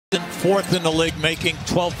Fourth in the league, making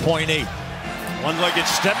 12.8. One-legged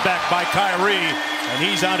step back by Kyrie, and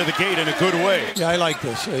he's out of the gate in a good way. Yeah, I like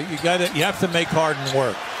this. You have to make Harden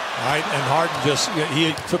work. All right, and Harden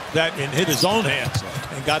he took that and hit his own hands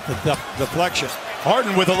and got the deflection.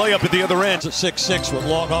 Harden with a layup at the other end. It's a 6'6" with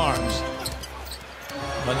long arms.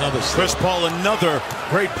 Another steal. Chris Paul, another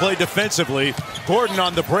great play defensively. Gordon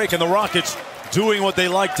on the break, and the Rockets doing what they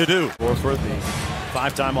like to do. Horford, the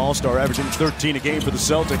five-time All-Star, averaging 13 a game for the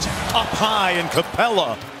Celtics. Up high, and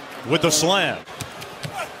Capella with the slam.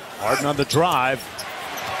 Harden on the drive.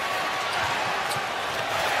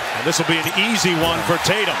 And this will be an easy one for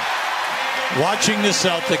Tatum. Watching the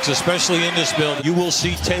Celtics, especially in this build, you will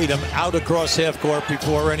see Tatum out across half court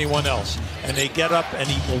before anyone else. And they get up and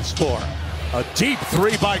he will score. A deep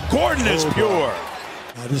three by Gordon is pure.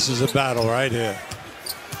 Now this is a battle right here.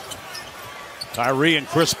 Kyrie and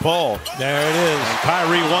Chris Paul. There it is. And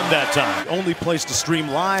Kyrie won that time. Only place to stream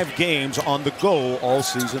live games on the go all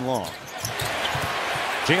season long.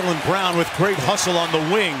 Jaylen Brown with great hustle on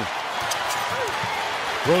the wing.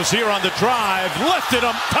 Rozier on the drive, lifted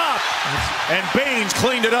him top, and Baines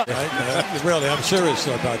cleaned it up. Really, I'm serious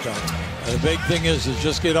about that. And the big thing is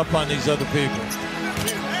just get up on these other people.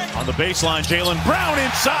 On the baseline, Jaylen Brown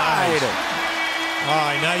inside. Nice. All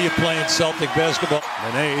right, now you're playing Celtic basketball.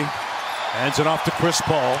 Nene hands it off to Chris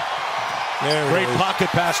Paul. Great pocket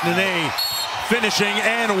pass, Nene finishing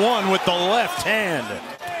and one with the left hand.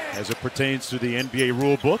 As it pertains to the NBA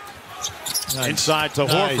rule book. Nice. Inside to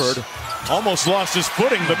Horford. Almost lost his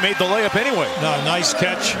footing, but made the layup anyway. No, nice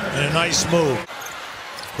catch and a nice move.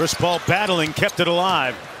 Chris Paul battling, kept it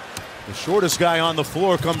alive. The shortest guy on the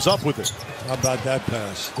floor comes up with it. How about that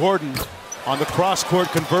pass? Gordon on the cross-court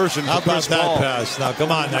conversion. How about that pass? Now,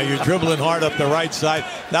 come on. Now, you're dribbling hard up the right side.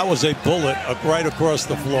 That was a bullet right across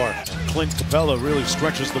the floor. Clint Capella really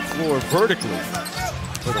stretches the floor vertically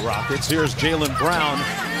for the Rockets. Here's Jaylen Brown.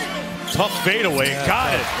 Tough fadeaway.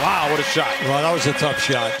 Got it. Wow, what a shot. Well, that was a tough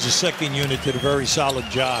shot. The second unit did a very solid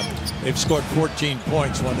job. They've scored 14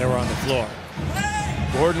 points when they were on the floor.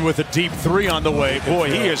 Gordon with a deep three on the way.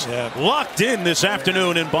 Boy, he is locked in this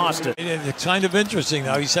afternoon in Boston. It's kind of interesting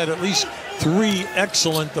now. He's had at least 3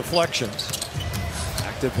 excellent deflections.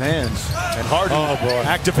 Active hands. And Harden,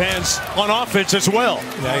 active hands on offense as well.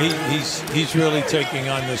 Yeah, he's really taking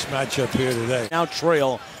on this matchup here today. Now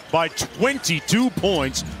trail by 22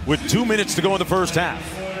 points with 2 minutes to go in the first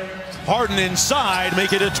half. Harden inside,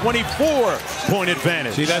 make it a 24-point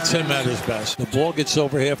advantage. See, that's him at his best. The ball gets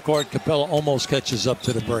over half court. Capella almost catches up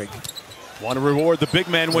to the break. Want to reward the big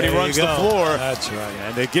man when he runs the floor. That's right.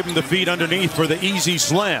 And they give him the feed underneath for the easy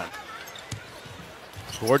slam.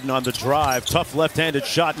 Gordon on the drive. Tough left-handed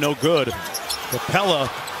shot, no good. Capella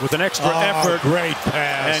with an extra effort. Great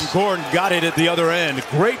pass. And Gordon got it at the other end.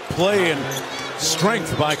 Great play and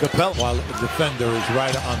strength by Capella. While the defender is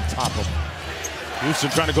right on top of him.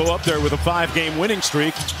 Houston trying to go up there with a 5-game winning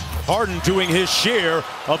streak. Harden doing his share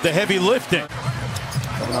of the heavy lifting.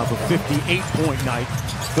 Coming off a 58-point night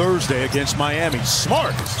Thursday against Miami.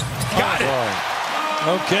 Smart. Got it.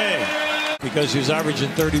 Boy. Okay. Because he was averaging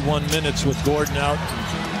 31 minutes with Gordon out,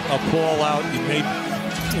 Paul out. He made,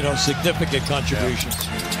 significant contributions.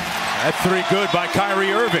 That three good by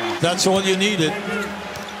Kyrie Irving. That's all you needed.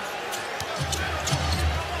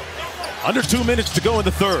 Under 2 minutes to go in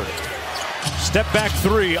the third. Step back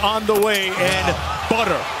three on the way and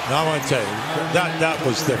butter. Now I want to tell you, that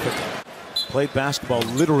was difficult. Played basketball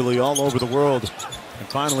literally all over the world and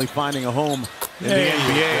finally finding a home in the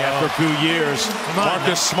NBA after a few years.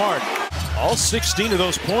 Marcus Smart. All 16 of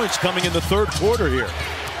those points coming in the third quarter here.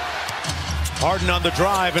 Harden on the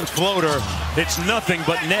drive and floater. It's nothing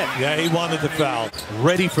but net. Yeah, he wanted the foul.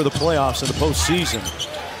 Ready for the playoffs in the postseason.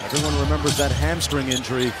 Everyone remembers that hamstring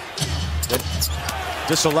injury that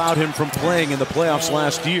disallowed him from playing in the playoffs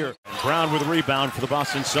last year. Brown with a rebound for the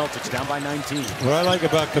Boston Celtics, down by 19. What I like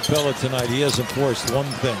about Capella tonight, he hasn't forced one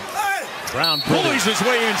thing. Brown bullies his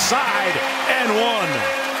way inside and one.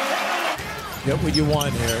 Get what you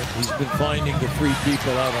want here. He's been finding the free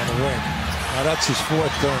people out on the wing. Now that's his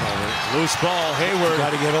 4th turnover. Loose ball, Hayward.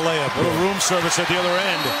 Got to get a layup. Little room service at the other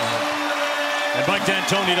end. And Mike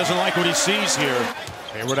D'Antoni doesn't like what he sees here.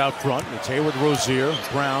 Hayward out front. It's Hayward, Rozier,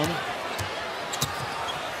 Brown.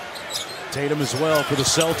 Tatum as well for the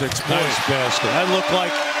Celtics. Nice basket. That looked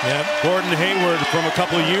like Gordon Hayward from a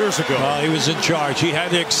couple of years ago. Well, he was in charge. He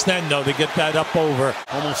had to extend, though, to get that up over.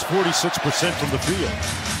 Almost 46% from the field.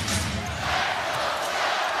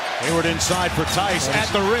 Hayward inside for Tice at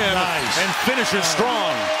the rim and finishes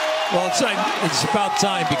strong. Well, it's about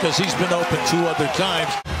time because he's been open 2 other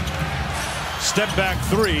times. Step back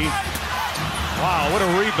three. Wow, what a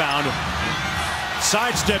rebound.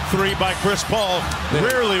 sidestep three by Chris Paul.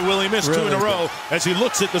 Rarely will he miss two in a row as he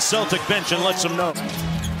looks at the Celtic bench and lets them know.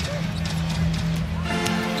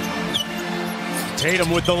 Tatum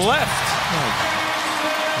with the left.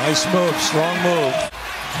 Nice move, strong move.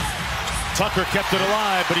 Tucker kept it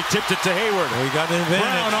alive, but he tipped it to Hayward. He got an advantage.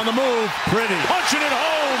 Brown on the move. Pretty. Punching it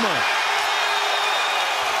home.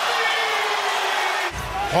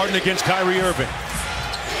 Harden against Kyrie Irving.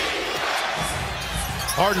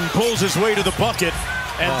 Harden pulls his way to the bucket,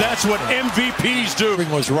 and that's what MVPs do. Irving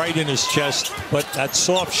was right in his chest, but that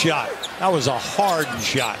soft shot, that was a hard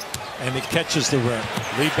shot, and it catches the rim.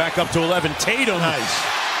 Lead back up to 11. Tatum. Nice.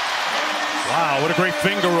 Wow, what a great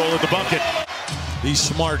finger roll at the bucket. He's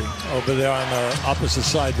smarting over there on the opposite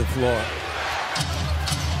side of the floor.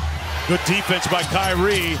 Good defense by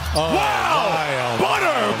Kyrie. Wow!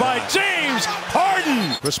 Butter by James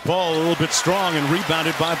Harden. Chris Paul a little bit strong and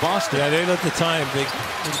rebounded by Boston. Yeah, they let the time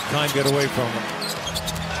get away from him.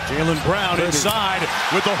 Jaylen Brown inside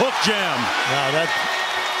with the hook jam. Now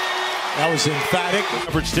that was emphatic.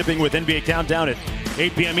 Coverage tipping with NBA Countdown at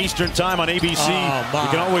 8 p.m. Eastern Time on ABC. You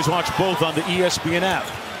can always watch both on the ESPN app.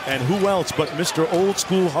 And who else but Mr. Old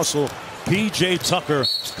School Hustle, P.J. Tucker,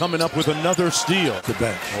 coming up with another steal. The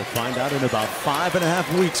bench. We'll find out in about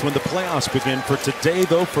 5.5 weeks when the playoffs begin. For today,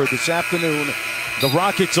 though, for this afternoon, the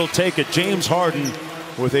Rockets will take it. James Harden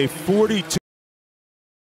with a 42.